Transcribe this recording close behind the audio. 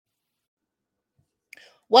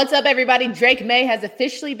What's up, everybody? Drake May has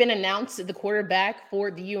officially been announced the quarterback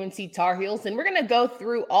for the UNC Tar Heels, and we're going to go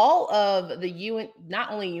through all of the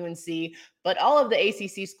not only UNC, but all of the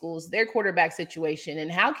ACC schools, their quarterback situation, and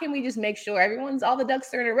how can we just make sure all the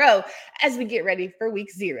ducks are in a row as we get ready for week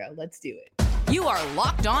 0. Let's do it. You are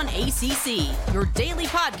Locked On ACC, your daily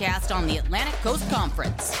podcast on the Atlantic Coast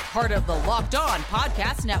Conference, part of the Locked On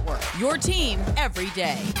Podcast Network, your team every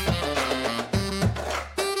day.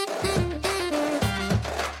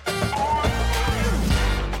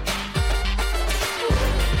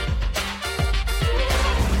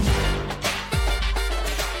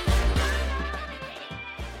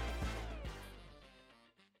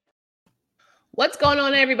 What's going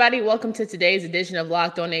on, everybody? Welcome to today's edition of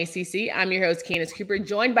Locked On ACC. I'm your host, Candace Cooper,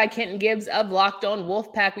 joined by Kenton Gibbs of Locked On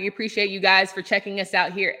Wolfpack. We appreciate you guys for checking us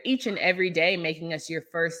out here each and every day, making us your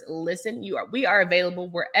first listen. We are available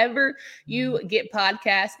wherever you get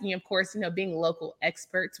podcasts. And of course, being local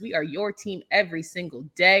experts, we are your team every single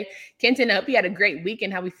day. Kenton, I hope you had a great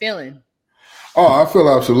weekend. How we feeling? Oh, I feel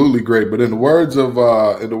absolutely great. But in the words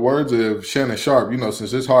of Shannon Sharpe,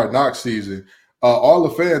 since it's Hard Knocks season, all the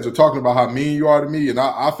fans are talking about how mean you are to me, and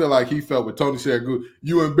I feel like he felt with Tony Saragusa.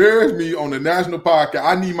 You embarrassed me on the national podcast.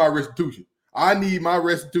 I need my restitution.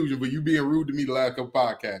 For you being rude to me the last couple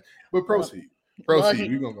podcasts. But proceed. We're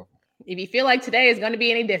gonna go. If you feel like today is going to be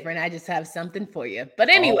any different, I just have something for you. But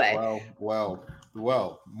anyway. Well.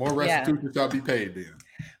 More restitution shall be paid then.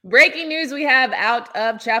 Breaking news we have out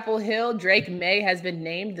of Chapel Hill. Drake May has been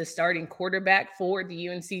named the starting quarterback for the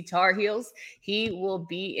UNC Tar Heels. He will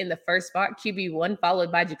be in the first spot, QB1,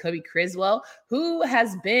 followed by Jacoby Criswell, who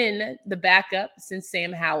has been the backup since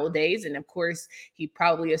Sam Howell days. And of course, he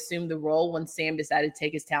probably assumed the role when Sam decided to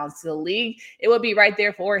take his talents to the league. It would be right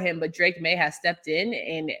there for him, but Drake May has stepped in.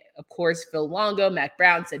 And of course, Phil Longo, Mac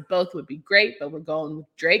Brown said both would be great, but we're going with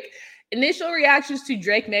Drake. Initial reactions to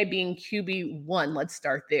Drake May being QB1. Let's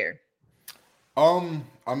start there. I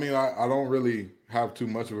don't really have too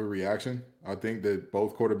much of a reaction. I think that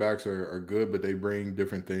both quarterbacks are good, but they bring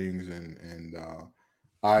different things. And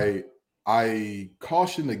I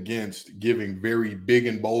caution against giving very big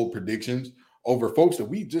and bold predictions over folks that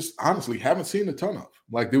we just honestly haven't seen a ton of.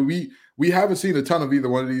 Like, we haven't seen a ton of either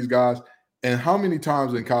one of these guys. And how many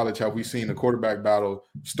times in college have we seen a quarterback battle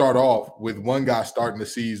start off with one guy starting the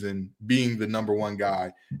season being the number one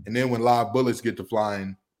guy, and then when live bullets get to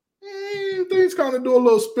flying, things kind of do a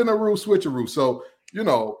little spinaroo, switcheroo. So,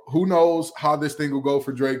 who knows how this thing will go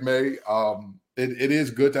for Drake May. It is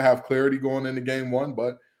good to have clarity going into game 1,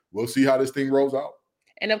 but we'll see how this thing rolls out.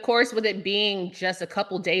 And of course, with it being just a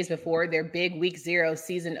couple days before their big week 0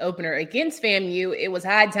 season opener against FAMU, it was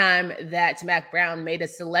high time that Mac Brown made a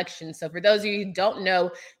selection. So for those of you who don't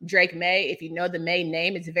know Drake May, if you know the May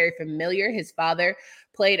name, it's very familiar. His father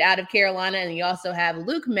played out of Carolina, and you also have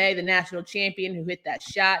Luke May, the national champion, who hit that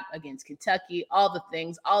shot against Kentucky. All the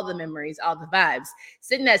things, all the memories, all the vibes.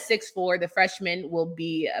 Sitting at 6'4", the freshman will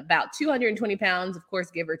be about 220 pounds, of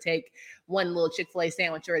course, give or take one little Chick-fil-A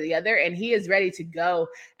sandwich or the other, and he is ready to go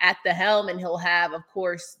at the helm, and he'll have, of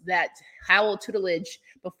course, that Howell tutelage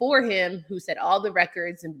before him, who set all the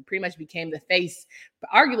records and pretty much became the face,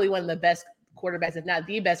 arguably one of the best quarterbacks, if not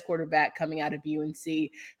the best quarterback coming out of UNC.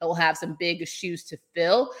 He'll have some big shoes to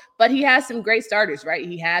fill, but he has some great starters, right?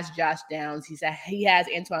 He has Josh Downs. He has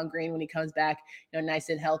Antoine Green when he comes back, nice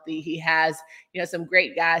and healthy. He has, some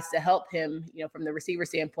great guys to help him, from the receiver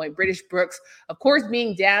standpoint. British Brooks, of course,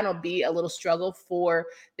 being down will be a little struggle for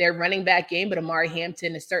their running back game, but Amari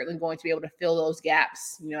Hampton is certainly going to be able to fill those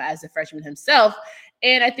gaps, as a freshman himself.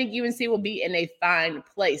 And I think UNC will be in a fine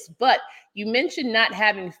place. But you mentioned not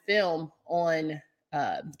having film on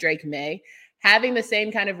Drake May, having the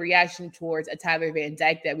same kind of reaction towards a Tyler Van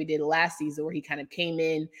Dyke that we did last season, where he kind of came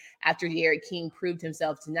in after D'Eriq King proved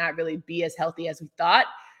himself to not really be as healthy as we thought.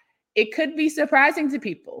 It could be surprising to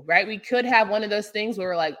people, right? We could have one of those things where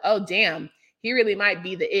we're like, oh, damn, he really might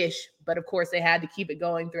be the ish. But of course, they had to keep it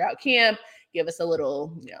going throughout camp, give us a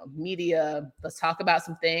little, media, let's talk about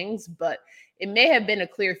some things. But it may have been a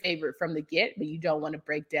clear favorite from the get, but you don't want to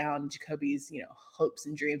break down Jacoby's, hopes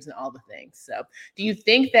and dreams and all the things. So do you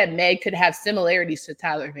think that May could have similarities to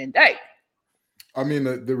Tyler Van Dyke? I mean,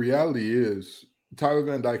 the reality is Tyler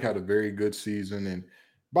Van Dyke had a very good season. And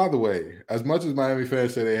by the way, as much as Miami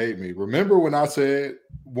fans say they hate me, remember when I said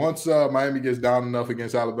once Miami gets down enough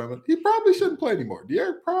against Alabama, he probably shouldn't play anymore.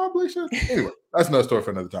 D'Eriq probably should. Anyway, that's another story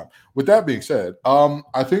for another time. With that being said,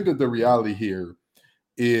 I think that the reality here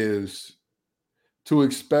is to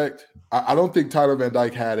expect – I don't think Tyler Van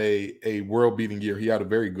Dyke had a world-beating year. He had a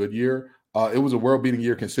very good year. It was a world-beating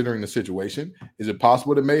year considering the situation. Is it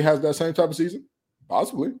possible that May has that same type of season?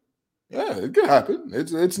 Possibly. Yeah, it could happen.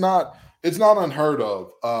 It's not unheard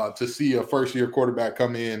of to see a first year quarterback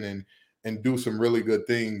come in and do some really good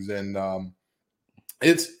things. And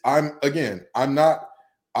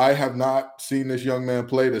I have not seen this young man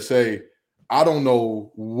play to say I don't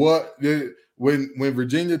know what when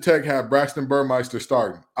Virginia Tech had Braxton Burmeister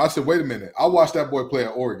starting. I said, wait a minute, I watched that boy play at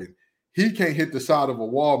Oregon. He can't hit the side of a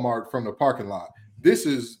Walmart from the parking lot.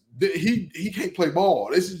 He can't play ball.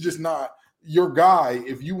 This is just not your guy.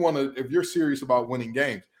 If you're serious about winning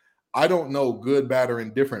games, I don't know good, bad, or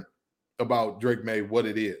indifferent about Drake May, what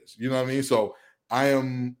it is. You know what I mean? So I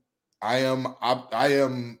am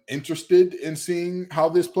interested in seeing how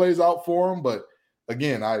this plays out for him. But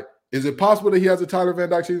again, is it possible that he has a Tyler Van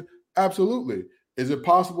Dyke season? Absolutely. Is it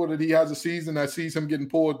possible that he has a season that sees him getting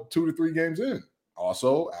pulled 2 to 3 games in?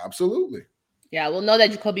 Also, absolutely. Yeah, we'll know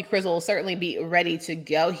that Jacoby Criswell will certainly be ready to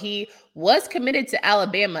go. He was committed to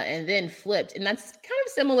Alabama and then flipped. And that's kind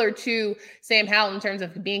of similar to Sam Howell in terms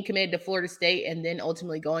of being committed to Florida State and then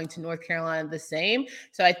ultimately going to North Carolina the same.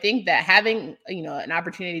 So I think that having, an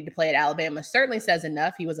opportunity to play at Alabama certainly says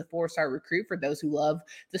enough. He was a 4-star recruit for those who love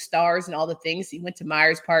the stars and all the things. He went to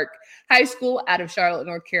Myers Park High School out of Charlotte,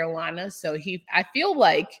 North Carolina. So I feel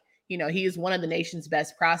like, he is one of the nation's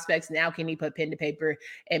best prospects. Now, can he put pen to paper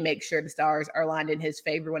and make sure the stars are aligned in his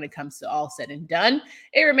favor when it comes to all said and done?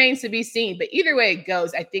 It remains to be seen. But either way it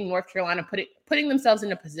goes, I think North Carolina putting themselves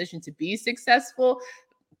in a position to be successful.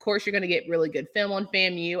 Of course, you're going to get really good film on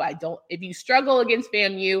FAMU. If you struggle against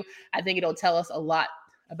FAMU, I think it'll tell us a lot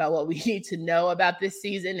about what we need to know about this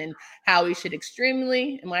season and how we should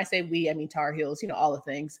and when I say we, I mean Tar Heels, all the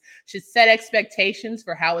things, should set expectations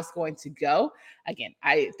for how it's going to go. Again,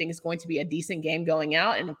 I think it's going to be a decent game going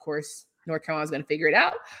out. And of course, North Carolina's going to figure it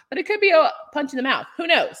out, but it could be a punch in the mouth. Who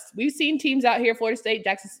knows? We've seen teams out here, Florida State,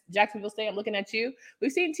 Jacksonville State, I'm looking at you.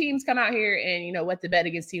 We've seen teams come out here and, wet the bed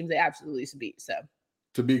against teams they absolutely should beat. So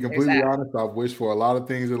to be completely honest, I've wished for a lot of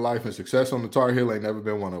things in life, and success on the Tar Heel ain't never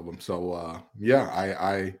been one of them. So,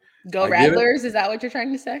 I go Rattlers. Is that what you're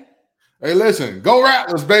trying to say? Hey, listen, go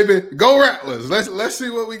Rattlers, baby, go Rattlers. Let's see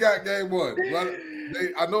what we got game 1.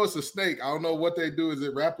 I know it's a snake. I don't know what they do. Is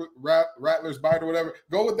it Rattlers bite or whatever?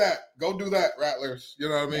 Go with that. Go do that, Rattlers. You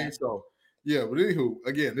know what I mean? Yeah. So, yeah. But anywho,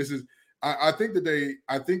 again, this is. I think that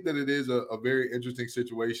it is a very interesting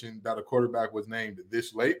situation that a quarterback was named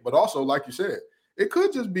this late, but also, like you said, it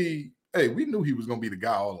could just be, hey, we knew he was going to be the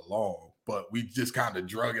guy all along, but we just kind of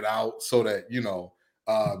drug it out so that,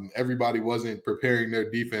 everybody wasn't preparing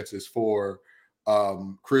their defenses for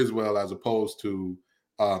Criswell as opposed to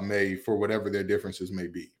May for whatever their differences may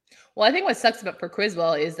be. Well, I think what sucks about for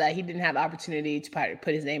Criswell is that he didn't have the opportunity to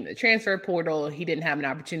put his name in the transfer portal. He didn't have an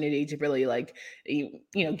opportunity to really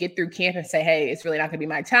get through camp and say, hey, it's really not going to be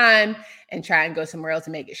my time, and try and go somewhere else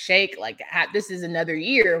and make it shake. Like this is another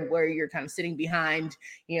year where you're kind of sitting behind,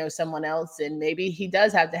 someone else. And maybe he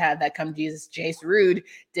does have to have that come Jesus. Jace Rude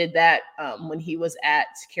did that when he was at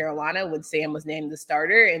Carolina, when Sam was named the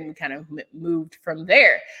starter, and kind of moved from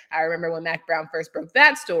there. I remember when Mac Brown first broke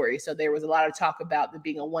that story. So there was a lot of talk about there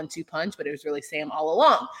being a 1-2 punch, but it was really Sam all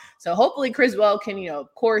along. So hopefully Criswell can,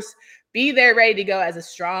 of course, be there ready to go as a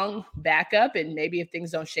strong backup. And maybe if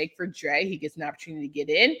things don't shake for Dre, he gets an opportunity to get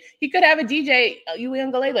in. He could have a DJ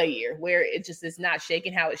Uiagalelei year where it just is not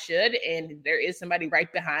shaking how it should. And there is somebody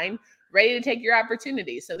right behind ready to take your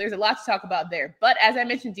opportunity. So there's a lot to talk about there. But as I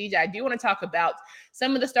mentioned, DJ, I do want to talk about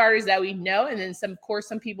some of the starters that we know. And then some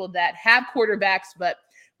people that have quarterbacks, but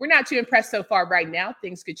we're not too impressed so far right now.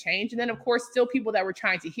 Things could change. And then, of course, still people that we're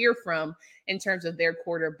trying to hear from in terms of their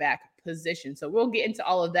quarterback position. So we'll get into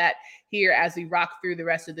all of that here as we rock through the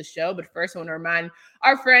rest of the show. But first, I want to remind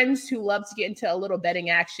our friends who love to get into a little betting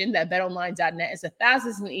action that betonline.net is the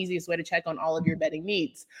fastest and easiest way to check on all of your betting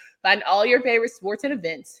needs. Find all your favorite sports and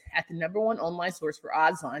events at the #1 online source for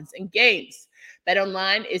odds, lines, and games.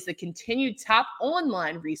 BetOnline is the continued top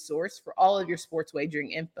online resource for all of your sports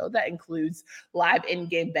wagering info. That includes live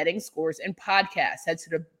in-game betting scores and podcasts. Head to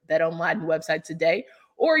the BetOnline website today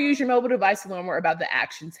or use your mobile device to learn more about the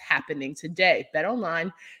actions happening today.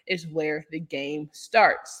 BetOnline is where the game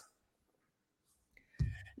starts.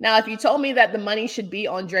 Now, if you told me that the money should be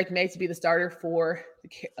on Drake May to be the starter for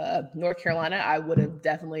North Carolina, I would have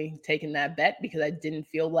definitely taken that bet because I didn't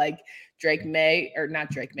feel like I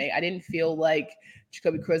didn't feel like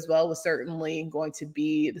Jacoby Criswell was certainly going to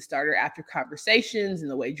be the starter after conversations and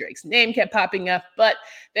the way Drake's name kept popping up. But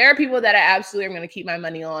there are people that I absolutely am going to keep my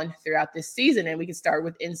money on throughout this season. And we can start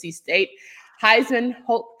with NC State. Heisman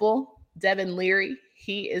hopeful Devin Leary.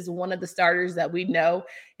 He is one of the starters that we know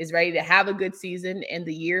is ready to have a good season, and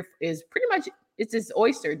the year is pretty much, it's his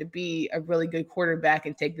oyster to be a really good quarterback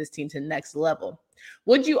and take this team to the next level.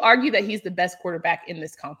 Would you argue that he's the best quarterback in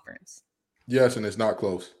this conference? Yes, and it's not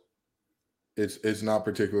close. It's not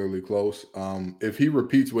particularly close. If he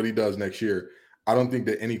repeats what he does next year, I don't think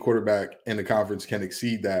that any quarterback in the conference can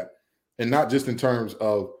exceed that. And not just in terms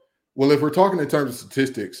of, well, if we're talking in terms of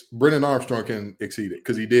statistics, Brennan Armstrong can exceed it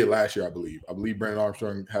because he did last year, I believe. I believe Brennan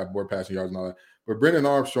Armstrong had more passing yards and all that. But Brennan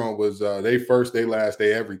Armstrong was they first, they last,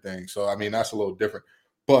 they everything. So, I mean, that's a little different.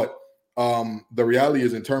 But the reality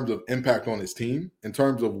is in terms of impact on his team, in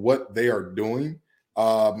terms of what they are doing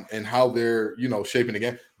and how they're, shaping the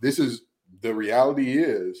game, this is the reality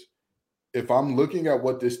is if I'm looking at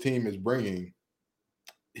what this team is bringing,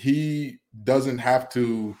 he doesn't have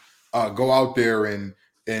to go out there and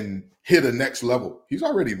hit a next level. He's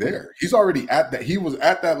already there. He's already at that. He was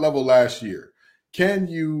at that level last year. Can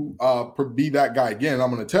you be that guy again?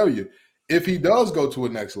 I'm going to tell you, if he does go to a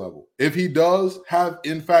next level, if he does have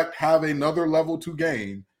another level to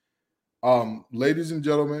gain, ladies and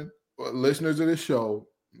gentlemen, listeners of this show,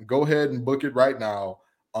 go ahead and book it right now.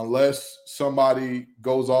 Unless somebody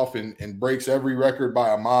goes off and breaks every record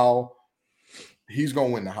by a mile, he's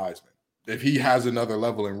going to win the Heisman. If he has another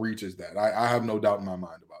level and reaches that, I have no doubt in my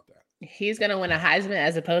mind about that. He's going to win a Heisman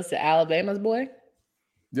as opposed to Alabama's boy?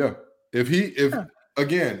 Yeah. If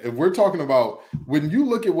we're talking about, when you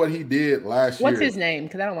look at what he did last year. What's his name?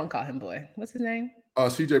 Because I don't want to call him boy. What's his name?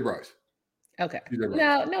 CJ Bryce. Okay. CJ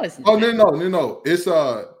Bryce. No, it's not. Oh, no. It's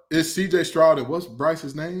CJ Stroud. And what's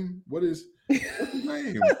Bryce's name? What's his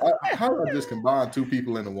name? How do I just combine two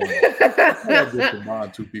people into one?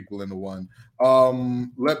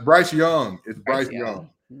 Let Bryce Young. It's Bryce Young.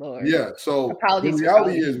 Lord. Yeah. So apologies. The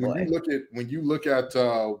reality is when you look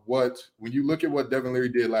at what Devin Leary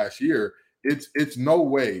did last year, it's no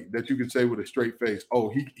way that you can say with a straight face,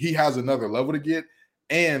 oh, he has another level to get,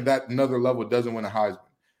 and that another level doesn't win a Heisman.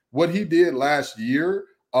 What he did last year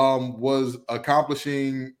was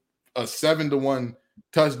accomplishing a 7-to-1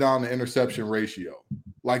 touchdown to interception ratio.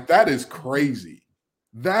 Like, that is crazy.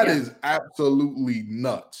 That is absolutely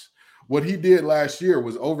nuts. What he did last year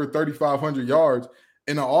was over 3,500 yards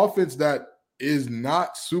in an offense that is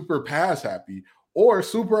not super pass happy or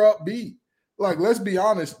super upbeat. Like, let's be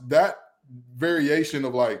honest, that variation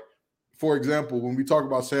of, like, for example, when we talk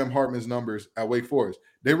about Sam Hartman's numbers at Wake Forest,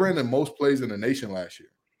 they ran the most plays in the nation last year.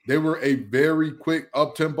 They were a very quick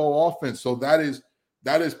up-tempo offense. So that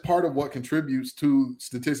is part of what contributes to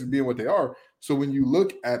statistics being what they are. So when you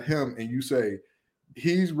look at him and you say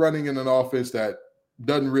he's running in an offense that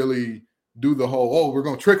doesn't really do the whole, we're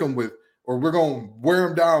going to trick him with, or we're going to wear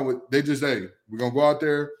him down with, they just say, we're going to go out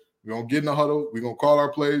there, we're going to get in the huddle, we're going to call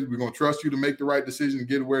our plays, we're going to trust you to make the right decision and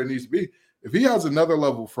get it where it needs to be. If he has another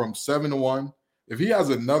level from 7-to-1, if he has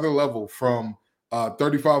another level from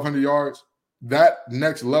 3,500 yards, that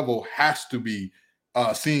next level has to be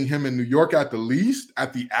seeing him in New York at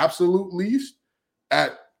the absolute least,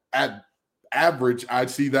 at average, I'd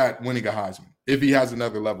see that winning a Heisman if he has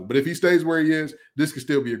another level. But if he stays where he is, this could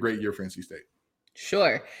still be a great year for NC State.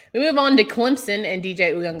 Sure. We move on to Clemson and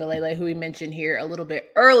DJ Uiagalelei, who we mentioned here a little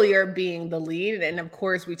bit earlier, being the lead. And of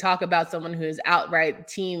course, we talk about someone who is outright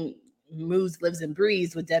team moves, lives, and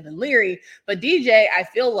breathes with Devin Leary. But DJ, I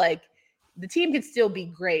feel like the team could still be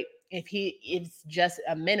great if he is just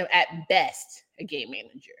a minimum, at best, a game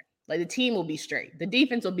manager. Like, the team will be straight. The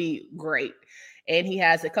defense will be great. And he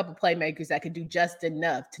has a couple playmakers that could do just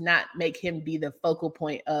enough to not make him be the focal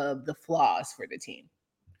point of the flaws for the team.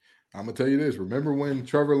 I'm going to tell you this. Remember when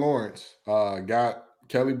Trevor Lawrence got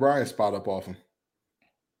Kelly Bryant's spot up off him?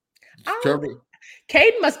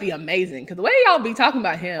 Cade must be amazing, because the way y'all be talking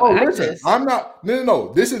about him. I'm not.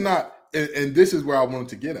 No. This is not, and this is where I wanted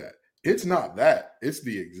to get at. It's not that. It's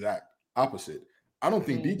the exact opposite. I don't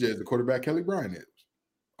think DJ is the quarterback Kelly Bryant is.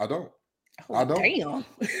 I don't. Oh, I don't. Damn.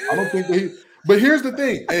 I don't think that he. But here's the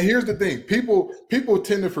thing. People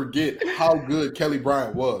tend to forget how good Kelly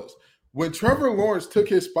Bryant was. When Trevor Lawrence took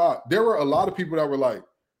his spot, there were a lot of people that were like,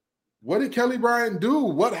 what did Kelly Bryant do?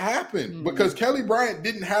 What happened? Mm-hmm. Because Kelly Bryant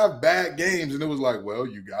didn't have bad games. And it was like, well,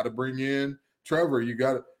 you got to bring in Trevor. You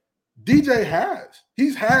got to. DJ has.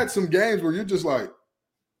 He's had some games where you're just like,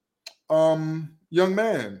 young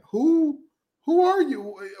man, who are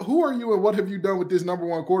you? Who are you and what have you done with this number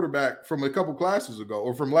one quarterback from a couple classes ago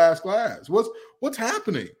or from last class? What's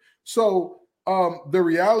happening? So the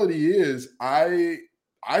reality is I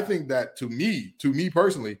think that to me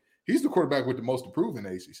personally, he's the quarterback with the most to prove in the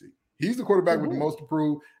ACC. He's the quarterback with the most to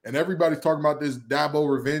prove, and everybody's talking about this Dabo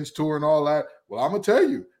revenge tour and all that. Well, I'm going to tell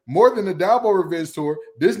you, more than the Dabo revenge tour,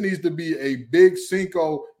 this needs to be a big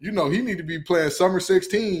Cinco. You know, he need to be playing Summer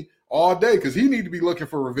 16 all day because he need to be looking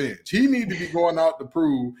for revenge. He need to be going out to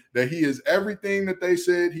prove that he is everything that they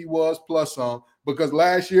said he was plus some because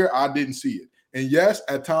last year I didn't see it. And yes,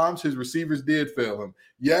 at times his receivers did fail him.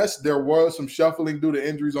 Yes, there was some shuffling due to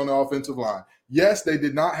injuries on the offensive line. Yes, they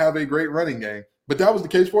did not have a great running game, but that was the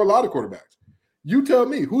case for a lot of quarterbacks. You tell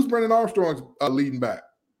me, who's Brennan Armstrong's leading back?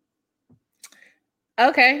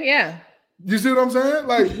 Okay, yeah. You see what I'm saying?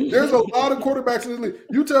 Like, there's a lot of quarterbacks in the league.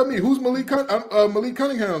 You tell me, who's Malik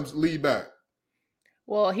Cunningham's lead back?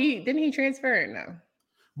 Well, didn't he transfer? No.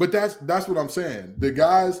 But that's what I'm saying. The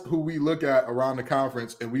guys who we look at around the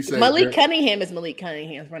conference and we say Malik Cunningham is Malik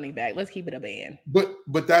Cunningham's running back. Let's keep it a band.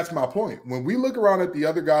 But that's my point. When we look around at the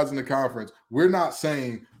other guys in the conference, we're not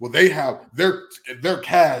saying, well, they have their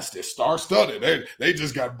cast is star-studded. They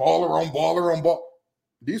just got baller on ball.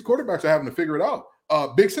 These quarterbacks are having to figure it out.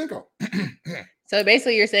 Big Cinco. So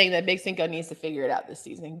basically, you're saying that Big Cinco needs to figure it out this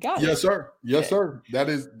season. Got it. Yes, sir. Yes, sir. That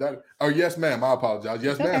is that. Oh, yes, ma'am. I apologize.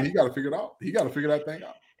 Yes, ma'am. He got to figure it out. He got to figure that thing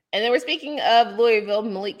out. And then we're speaking of Louisville.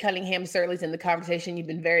 Malik Cunningham certainly is in the conversation. You've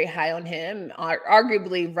been very high on him,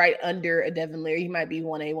 arguably right under a Devin Leary. He might be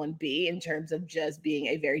 1A, 1B in terms of just being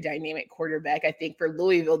a very dynamic quarterback. I think for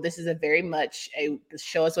Louisville, this is a very much a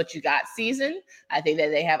show us what you got season. I think that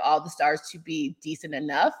they have all the stars to be decent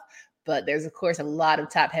enough, but there's, of course, a lot of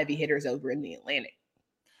top heavy hitters over in the Atlantic.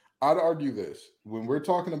 I'd argue this. When we're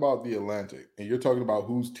talking about the Atlantic and you're talking about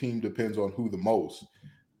whose team depends on who the most,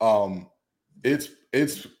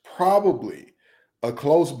 it's probably a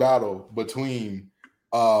close battle between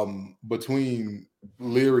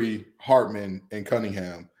Leary, Hartman, and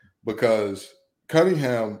Cunningham, because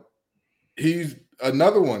Cunningham, he's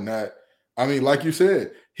another one that, I mean, like you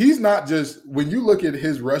said, he's not just, when you look at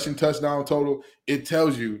his rushing touchdown total, it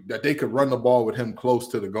tells you that they could run the ball with him close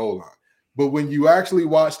to the goal line. But when you actually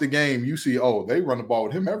watch the game, you see, oh, they run the ball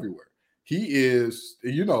with him everywhere. He is,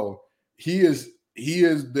 he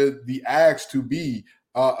is the axe to be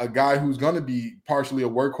a guy who's going to be partially a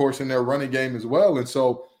workhorse in their running game as well. And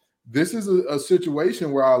so this is a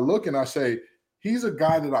situation where I look and I say, he's a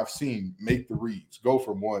guy that I've seen make the reads, go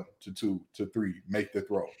from 1 to 2 to 3, make the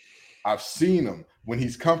throw. I've seen him when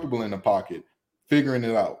he's comfortable in the pocket, figuring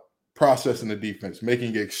it out, processing the defense,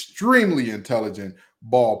 making extremely intelligent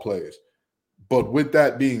ball plays. But with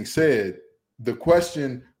that being said, the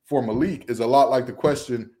question for Malik is a lot like the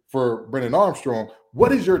question for Brennan Armstrong.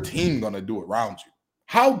 What is your team going to do around you?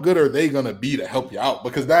 How good are they going to be to help you out?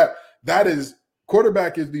 Because that is,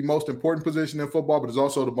 quarterback is the most important position in football, but it's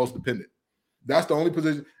also the most dependent. That's the only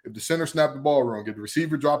position. If the center snapped the ball wrong, if the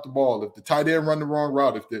receiver dropped the ball, if the tight end run the wrong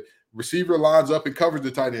route, if the receiver lines up and covers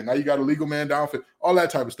the tight end, now you got a legal man downfield, all that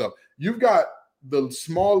type of stuff. You've got the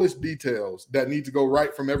smallest details that need to go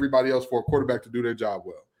right from everybody else for a quarterback to do their job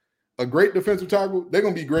well. A great defensive tackle, they're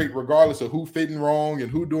going to be great regardless of who fitting wrong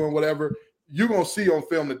and who doing whatever. You're going to see on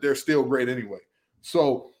film that they're still great anyway.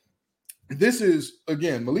 So this is,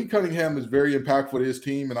 again, Malik Cunningham is very impactful to his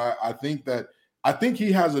team, and I think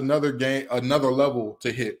he has another level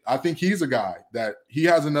to hit. I think he's a guy that he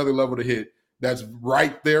has another level to hit that's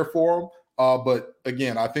right there for him. But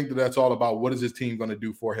again, I think that's all about what is his team going to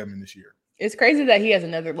do for him in this year. It's crazy that he has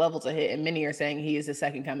another level to hit, and many are saying he is the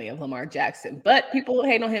second coming of Lamar Jackson. But people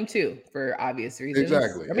hate on him too for obvious reasons.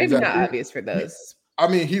 Exactly. Or maybe not obvious for those. I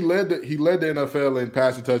mean, he led the NFL in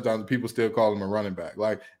passing touchdowns, and people still call him a running back.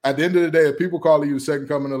 Like, at the end of the day, if people call you the second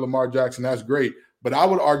coming of Lamar Jackson, that's great. But I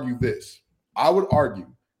would argue this. I would argue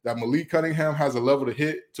that Malik Cunningham has a level to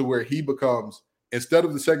hit to where he becomes, instead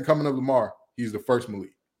of the second coming of Lamar, he's the first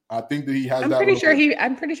Malik. I think that he has that.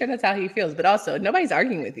 I'm pretty sure that's how he feels. But also, nobody's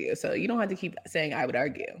arguing with you, so you don't have to keep saying I would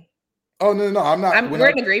argue. Oh no, I'm not. We're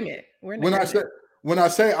in agreement. When I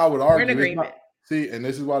say I would argue, we're in agreement. See, and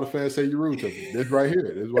this is why the fans say you're rude to me. This right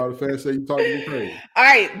here. This is why the fans say you talking to me crazy. All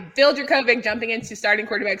right, Phil Dracovic jumping into starting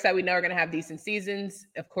quarterbacks that we know are going to have decent seasons.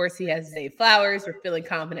 Of course, he has Zay Flowers. We're feeling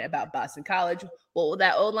confident about Boston College. What will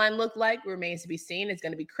that O-line look like remains to be seen. It's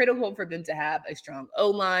going to be critical for them to have a strong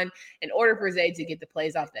O-line in order for Zay to get the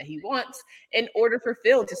plays off that he wants, in order for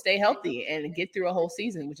Phil to stay healthy and get through a whole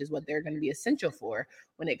season, which is what they're going to be essential for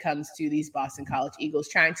when it comes to these Boston College Eagles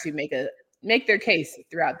trying to make their case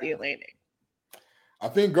throughout the Atlantic. I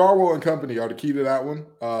think Garwo and company are the key to that one.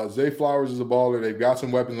 Zay Flowers is a baller. They've got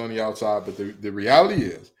some weapons on the outside, but the reality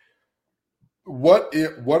is, what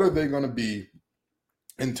are they going to be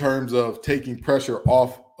in terms of taking pressure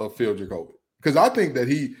off of Phil Dracovic? Because I think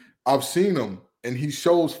that I've seen him, and he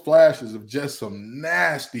shows flashes of just some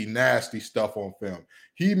nasty, nasty stuff on film.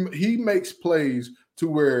 He makes plays to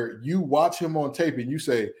where you watch him on tape and you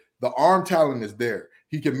say, the arm talent is there.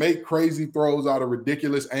 He can make crazy throws out of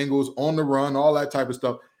ridiculous angles on the run, all that type of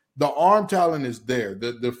stuff. The arm talent is there.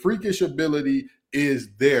 The freakish ability is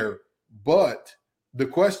there. But the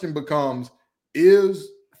question becomes, is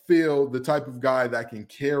feel the type of guy that can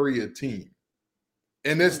carry a team.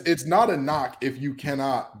 And it's not a knock if you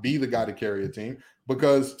cannot be the guy to carry a team,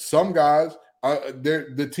 because some guys,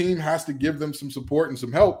 the team has to give them some support and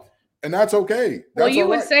some help, and that's okay. That's you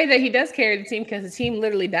would say that he does carry the team because the team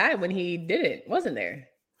literally died when he did it, wasn't there?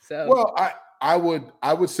 So well, I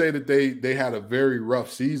would say that they had a very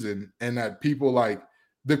rough season, and that people like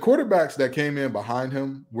the quarterbacks that came in behind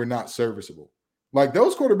him were not serviceable. Like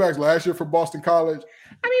those quarterbacks last year for Boston College.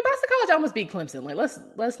 I mean, Boston College almost beat Clemson. Like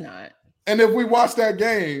let's not. And if we watch that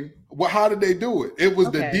game, how did they do it? It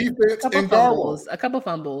was the defense and Garwo. A couple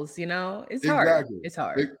fumbles, it's hard. It's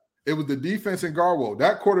hard. It was the defense and Garwo.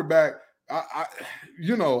 That quarterback,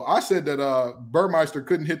 I said that Burmeister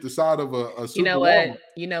couldn't hit the side of a Super Bowl.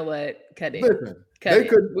 You know what? Cut it. Listen,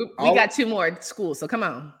 we got 2 more at school, so come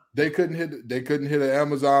on. They couldn't hit an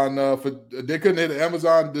Amazon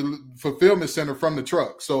fulfillment center from the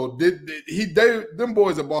truck. So them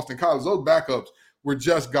boys at Boston College, those backups were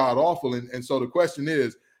just god awful. And so the question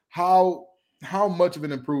is, how much of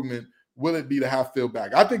an improvement will it be to have Phil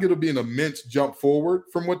back? I think it'll be an immense jump forward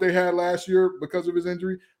from what they had last year because of his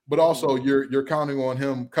injury, but also you're counting on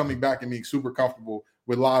him coming back and being super comfortable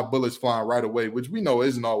with live bullets flying right away, which we know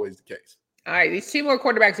isn't always the case. All right, these 2 more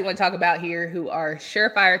quarterbacks we want to talk about here who are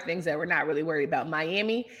surefire things that we're not really worried about: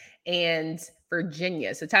 Miami and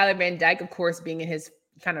Virginia. So Tyler Van Dyke, of course, being in his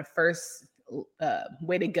kind of first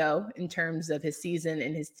way to go in terms of his season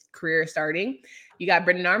and his career starting. You got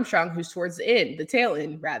Brennan Armstrong, who's towards the tail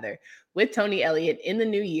end, with Tony Elliott in the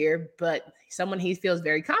new year, but someone he feels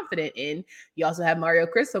very confident in. You also have Mario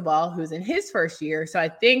Cristobal, who's in his first year. So I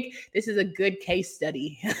think this is a good case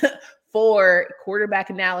study for quarterback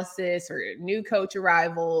analysis or new coach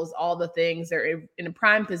arrivals, all the things. They're in a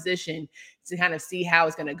prime position to kind of see how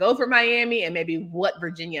it's going to go for Miami and maybe what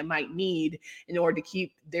Virginia might need in order to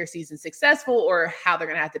keep their season successful, or how they're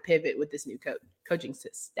going to have to pivot with this new coaching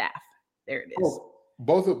staff. There it is. Oh,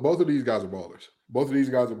 both of these guys are ballers. Both of these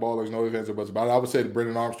guys are ballers. No ifs, ands, or buts about it. I would say that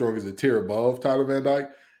Brennan Armstrong is a tier above Tyler Van Dyke,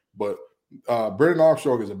 but Brennan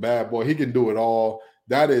Armstrong is a bad boy. He can do it all.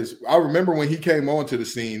 I remember when he came onto the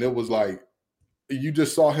scene, it was like you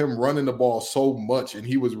just saw him running the ball so much, and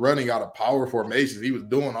he was running out of power formations. He was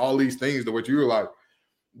doing all these things to which you were like,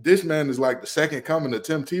 this man is like the second coming of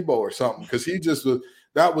Tim Tebow or something, because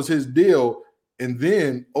that was his deal. And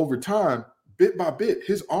then over time, bit by bit,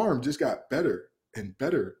 his arm just got better and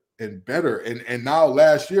better and better. And now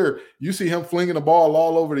last year, you see him flinging the ball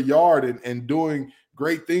all over the yard and doing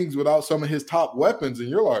great things without some of his top weapons. And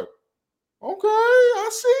you're like, okay,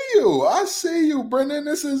 I see you, Brendan.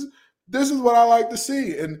 This is what I like to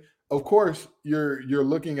see. And of course, you're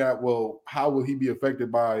looking at, well, how will he be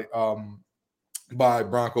affected by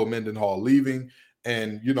Bronco Mendenhall leaving?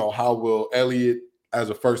 And how will Elliott, as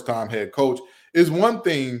a first-time head coach, is one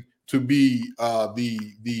thing to be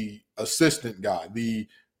the assistant guy, the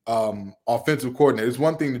offensive coordinator. It's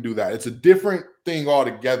one thing to do that. It's a different thing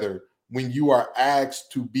altogether when you are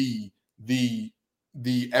asked to be the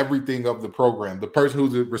everything of the program, the person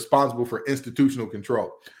who's responsible for institutional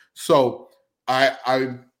control. So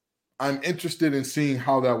I'm interested in seeing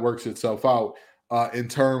how that works itself out in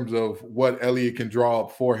terms of what Elliott can draw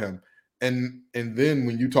up for him. And then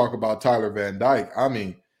when you talk about Tyler Van Dyke, I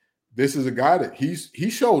mean, this is a guy that he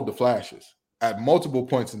showed the flashes at multiple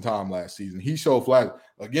points in time last season. He showed flashes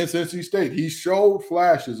against NC State. He showed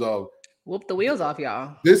flashes of whoop the wheels off,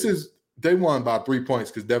 y'all. They won by 3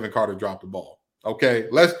 points because Devin Carter dropped the ball. Okay,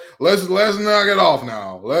 let's knock it off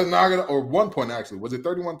now. Let's knock it, or 1 point actually. Was it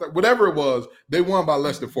 31-30? Whatever it was, they won by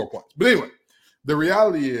less than 4 points. But anyway, the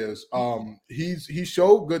reality is he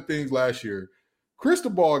showed good things last year.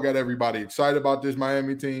 Cristobal got everybody excited about this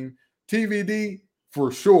Miami team. TVD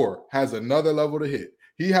for sure has another level to hit.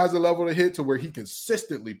 He has a level to hit to where he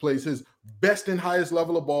consistently plays his best and highest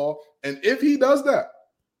level of ball. And if he does that,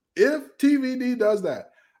 if TVD does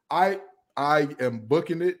that, I am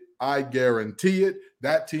booking it. I guarantee it.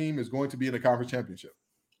 That team is going to be in the conference championship.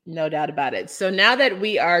 No doubt about it. So now that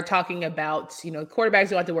we are talking about, quarterbacks you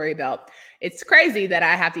don't have to worry about, it's crazy that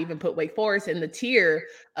I have to even put Wake Forest in the tier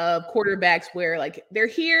of quarterbacks where like they're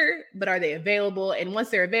here, but are they available? And once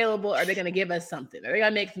they're available, are they going to give us something? Are they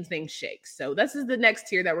going to make some things shake? So this is the next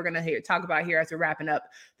tier that we're going to talk about here as we're wrapping up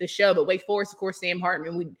the show. But Wake Forest, of course, Sam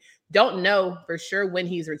Hartman, we don't know for sure when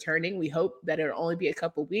he's returning. We hope that it'll only be a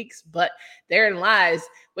couple weeks, but therein lies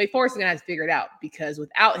Wake Forest is going to have to figure it out, because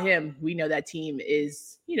without him, we know that team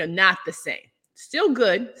is, not the same. Still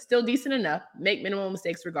good, still decent enough, make minimal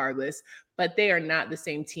mistakes regardless, but they are not the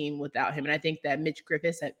same team without him. And I think that Mitch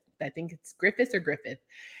Griffiths, I think it's Griffiths or Griffith,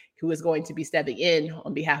 who is going to be stepping in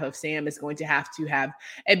on behalf of Sam, is going to have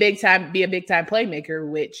a big time playmaker,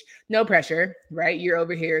 which no pressure, right? You're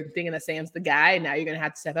over here thinking that Sam's the guy, and now you're going to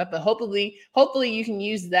have to step up. But hopefully you can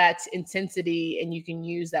use that intensity and you can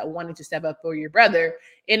use that wanting to step up for your brother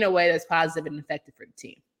in a way that's positive and effective for the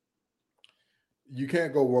team. You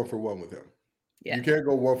can't go 1-for-1 with him. Yeah. You can't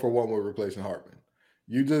go 1-for-1 with replacing Hartman.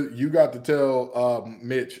 You got to tell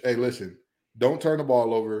Mitch, hey, listen, don't turn the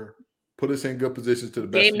ball over. Put us in good positions to the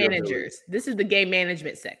best. Game managers. This is the game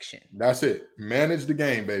management section. That's it. Manage the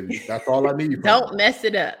game, baby. That's all I need. Don't mess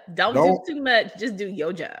it up. Don't do too much. Just do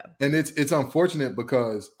your job. And it's unfortunate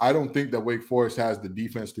because I don't think that Wake Forest has the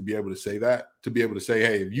defense to be able to say that, to be able to say,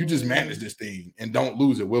 hey, if you just manage this thing and don't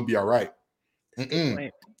lose it, we'll be all right.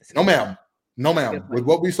 No, ma'am. No, ma'am. With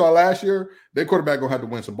what we saw last year, their quarterback going to have to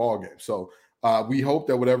win some ball games. So we hope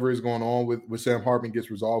that whatever is going on with Sam Hartman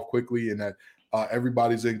gets resolved quickly and that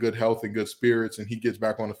everybody's in good health and good spirits and he gets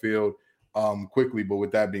back on the field quickly. But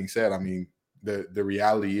with that being said, I mean, the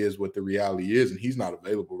reality is what the reality is, and he's not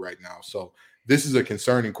available right now. So this is a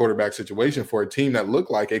concerning quarterback situation for a team that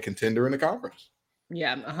looked like a contender in the conference.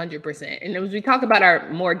 Yeah, 100%. And as we talk about our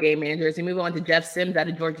more game managers, we move on to Jeff Sims out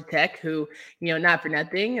of Georgia Tech, who, not for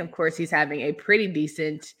nothing, of course, he's having a pretty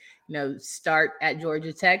decent, start at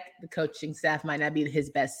Georgia Tech. The coaching staff might not be his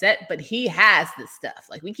best set, but he has the stuff.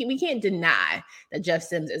 Like we can't deny that Jeff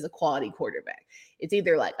Sims is a quality quarterback. It's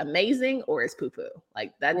either like amazing or it's poo-poo.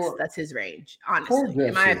 Like that's his range, honestly,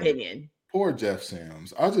 in my opinion. Poor Jeff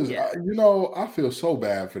Sims. I feel so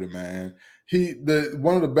bad for the man.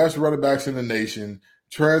 One of the best running backs in the nation,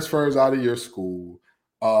 transfers out of your school.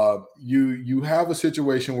 You have a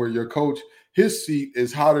situation where your coach, his seat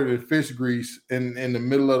is hotter than fish grease in the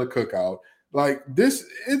middle of the cookout. Like this,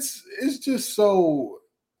 it's just so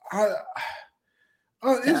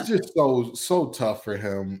it's just so tough for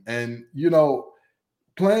him. And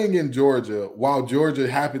playing in Georgia, while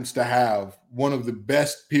Georgia happens to have one of the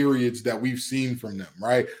best periods that we've seen from them,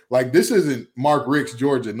 right? Like this isn't Mark Richt's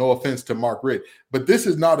Georgia, no offense to Mark Richt, but this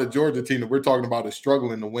is not a Georgia team that we're talking about is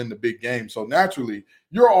struggling to win the big game. So naturally,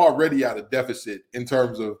 you're already at a deficit in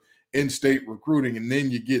terms of in-state recruiting, and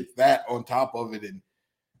then you get that on top of it,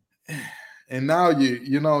 and now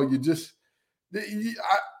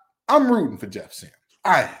I'm rooting for Jeff Sims.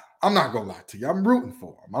 I'm not gonna lie to you, I'm rooting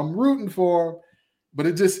for him. But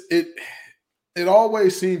it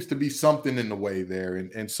always seems to be something in the way there.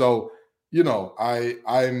 And so,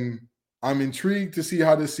 I'm intrigued to see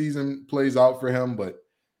how this season plays out for him, but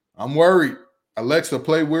I'm worried. Alexa,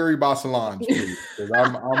 play Weary by Solange, please, because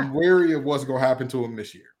I'm wary of what's going to happen to him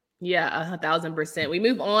this year. Yeah, 1,000%. We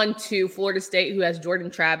move on to Florida State, who has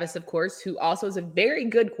Jordan Travis, of course, who also is a very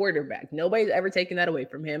good quarterback. Nobody's ever taken that away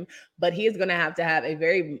from him, but he is going to have a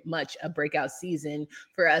very much a breakout season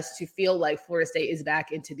for us to feel like Florida State is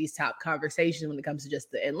back into these top conversations when it comes to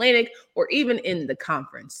just the Atlantic or even in the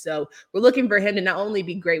conference. So we're looking for him to not only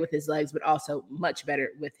be great with his legs, but also much better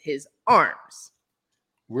with his arms.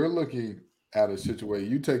 We're looking at a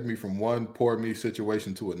situation. You take me from one poor me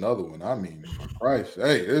situation to another one. I mean, for Christ,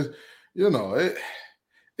 hey,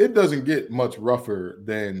 it doesn't get much rougher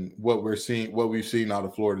than what we've seen out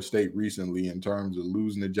of Florida State recently in terms of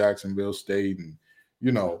losing to Jacksonville State, and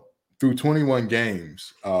through 21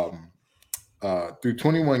 games,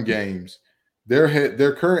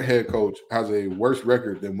 their current head coach has a worse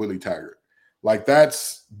record than Willie Taggart. Like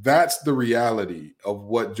that's the reality of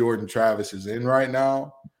what Jordan Travis is in right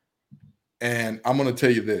now. And I'm going to tell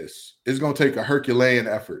you this, it's going to take a Herculean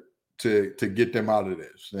effort to get them out of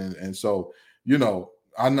this. And so,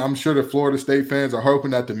 I'm sure the Florida State fans are hoping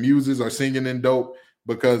that the Muses are singing in dope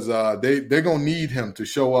because they're going to need him to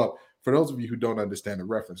show up. For those of you who don't understand the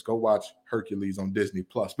reference, go watch Hercules on Disney+.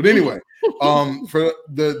 But anyway, for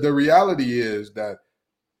the reality is that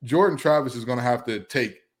Jordan Travis is going to have to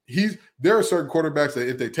there are certain quarterbacks that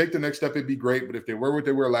if they take the next step, it'd be great. But if they were what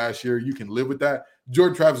they were last year, you can live with that.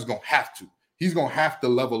 Jordan Travis is going to have to. He's going to have to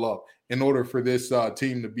level up in order for this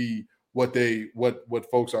team to be what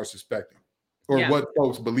folks are suspecting or what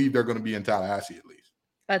folks believe they're going to be in Tallahassee at least.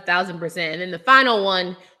 1,000%. And then the final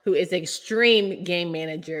one, who is extreme game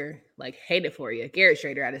manager, like hate it for you, Garrett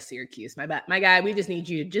Schrader out of Syracuse. My guy, we just need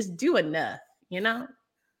you to just do enough,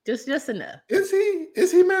 just enough. Is he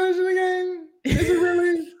managing the game? Is it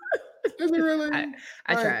really? Is it really?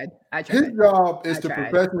 I tried. His job is to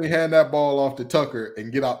professionally hand that ball off to Tucker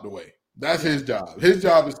and get out the way. That's his job. His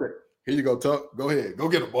job is to, here you go, Tuck. Go ahead. Go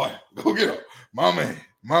get him, boy. Go get him. My man.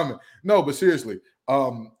 No, but seriously,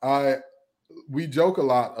 we joke a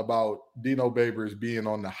lot about Dino Babers being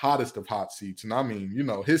on the hottest of hot seats. And I mean,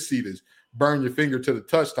 his seat is burn your finger to the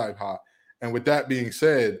touch type hot. And with that being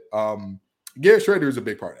said, Garrett Schrader is a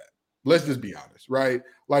big part of that. Let's just be honest, right?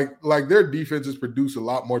 Like their defenses produce a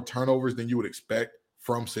lot more turnovers than you would expect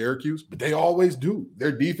from Syracuse, but they always do.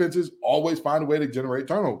 Their defenses always find a way to generate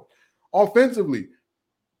turnovers. Offensively,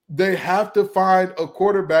 they have to find a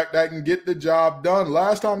quarterback that can get the job done.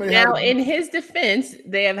 Last time in his defense,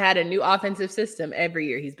 they have had a new offensive system every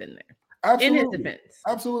year he's been there. Absolutely. In his defense.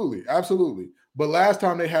 Absolutely. But last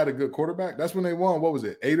time they had a good quarterback, that's when they won. What was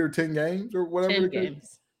it? 8 or 10 games or whatever? 10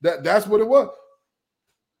 games. That's what it was.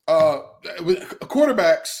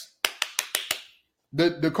 Quarterbacks,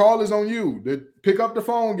 the call is on you. Pick up the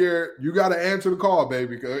phone, Garrett. You got to answer the call,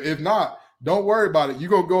 baby. If not, don't worry about it. You're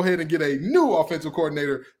going to go ahead and get a new offensive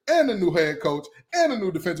coordinator and a new head coach and a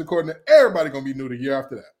new defensive coordinator. Everybody going to be new the year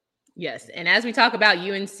after that. Yes, and as we talk about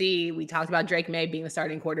UNC, we talked about Drake May being the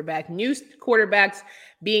starting quarterback. New quarterbacks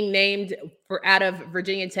being named for out of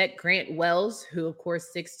Virginia Tech, Grant Wells, who, of course,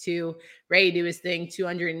 6'2", ready to do his thing,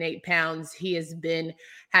 208 pounds. He has been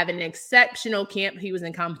having an exceptional camp. He was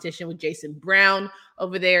in competition with Jason Brown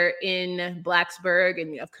over there in Blacksburg.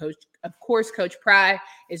 And, of course, Coach Pry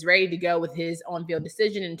is ready to go with his on-field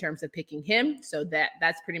decision in terms of picking him. So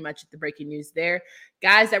that's pretty much the breaking news there.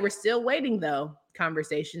 Guys that we're still waiting, though,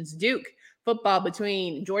 conversations. Duke football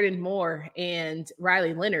between Jordan Moore and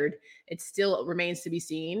Riley Leonard. It still remains to be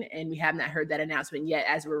seen, and we have not heard that announcement yet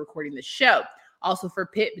as we're recording the show. Also for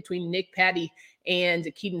Pitt between Nick Patty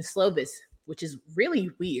and Keaton Slovis, which is really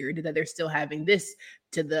weird that they're still having this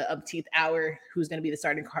to the umpteenth hour, who's going to be the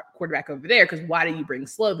starting quarterback over there, because why do you bring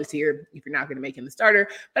Slovis here if you're not going to make him the starter?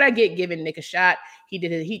 But I get giving Nick a shot.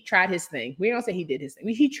 He tried his thing. We don't say he did his thing.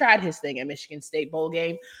 He tried his thing at Michigan State bowl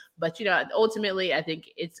game. But, ultimately, I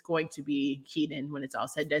think it's going to be Keaton when it's all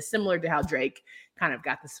said. That's similar to how Drake kind of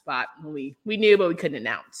got the spot when we knew, but we couldn't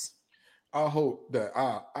announce. I hope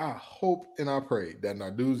and I pray that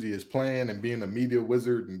Narduzzi is playing and being a media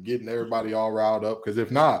wizard and getting everybody all riled up. Because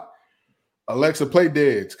if not, Alexa, play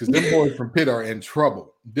deads, because them boys from Pitt are in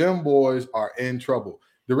trouble. Them boys are in trouble.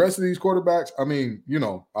 The rest of these quarterbacks, I mean,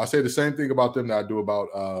 I say the same thing about them that I do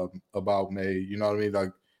about May. You know what I mean? Like,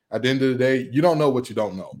 at the end of the day, you don't know what you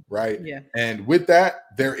don't know, right? Yeah. And with that,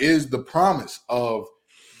 there is the promise of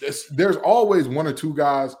this. There's always one or two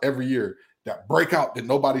guys every year that break out that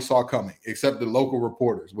nobody saw coming, except the local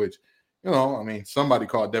reporters, which, somebody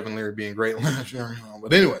called Devin Leary being great last year.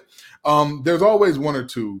 But anyway, there's always one or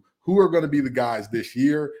two who are going to be the guys this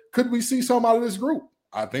year. Could we see some out of this group?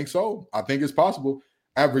 I think so. I think it's possible.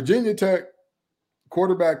 At Virginia Tech,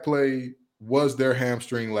 quarterback play was their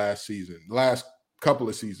hamstring last couple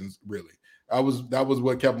of seasons, really. That was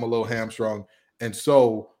what kept them a little hamstrung. And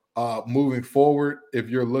so moving forward, if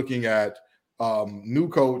you're looking at new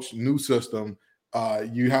coach, new system,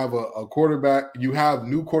 you have a quarterback, you have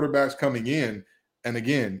new quarterbacks coming in. And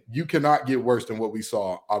again, you cannot get worse than what we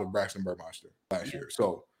saw out of Braxton Burmeister last year.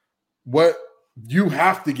 So what you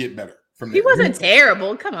have to get better from there. He wasn't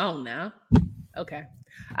terrible. Come on now. Okay.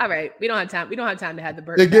 All right. We don't have time. We don't have time to have the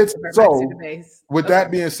Burmeister debate. With that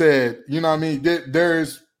being said, you know what I mean?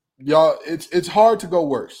 There's y'all, it's hard to go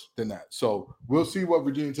worse than that. So we'll see what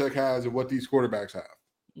Virginia Tech has and what these quarterbacks have.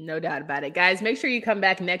 No doubt about it. Guys, make sure you come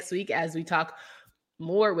back next week as we talk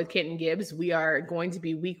more with Kenton Gibbs. We are going to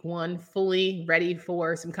be week 1 fully ready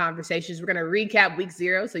for some conversations. We're going to recap week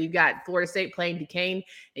 0. So you've got Florida State playing Duquesne,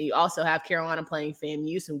 and you also have Carolina playing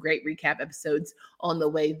FAMU. Some great recap episodes on the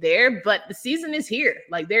way there. But the season is here.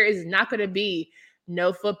 Like, there is not going to be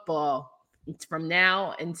no football from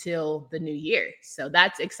now until the new year. So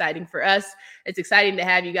that's exciting for us. It's exciting to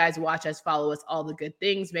have you guys watch us, follow us, all the good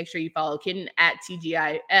things. Make sure you follow Kenton at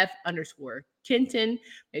TGIF_Kenton.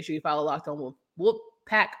 Make sure you follow Locked On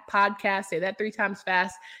Wolfpack Podcast. Say that 3 times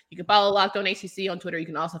fast. You can follow Locked On ACC on Twitter. You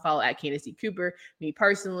can also follow at Candace D. Cooper. Me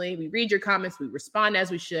personally, we read your comments. We respond as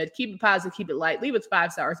we should. Keep it positive. Keep it light. Leave us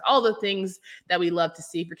 5 stars. All the things that we love to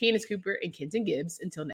see. For Candace Cooper and Kenton Gibbs. Until next.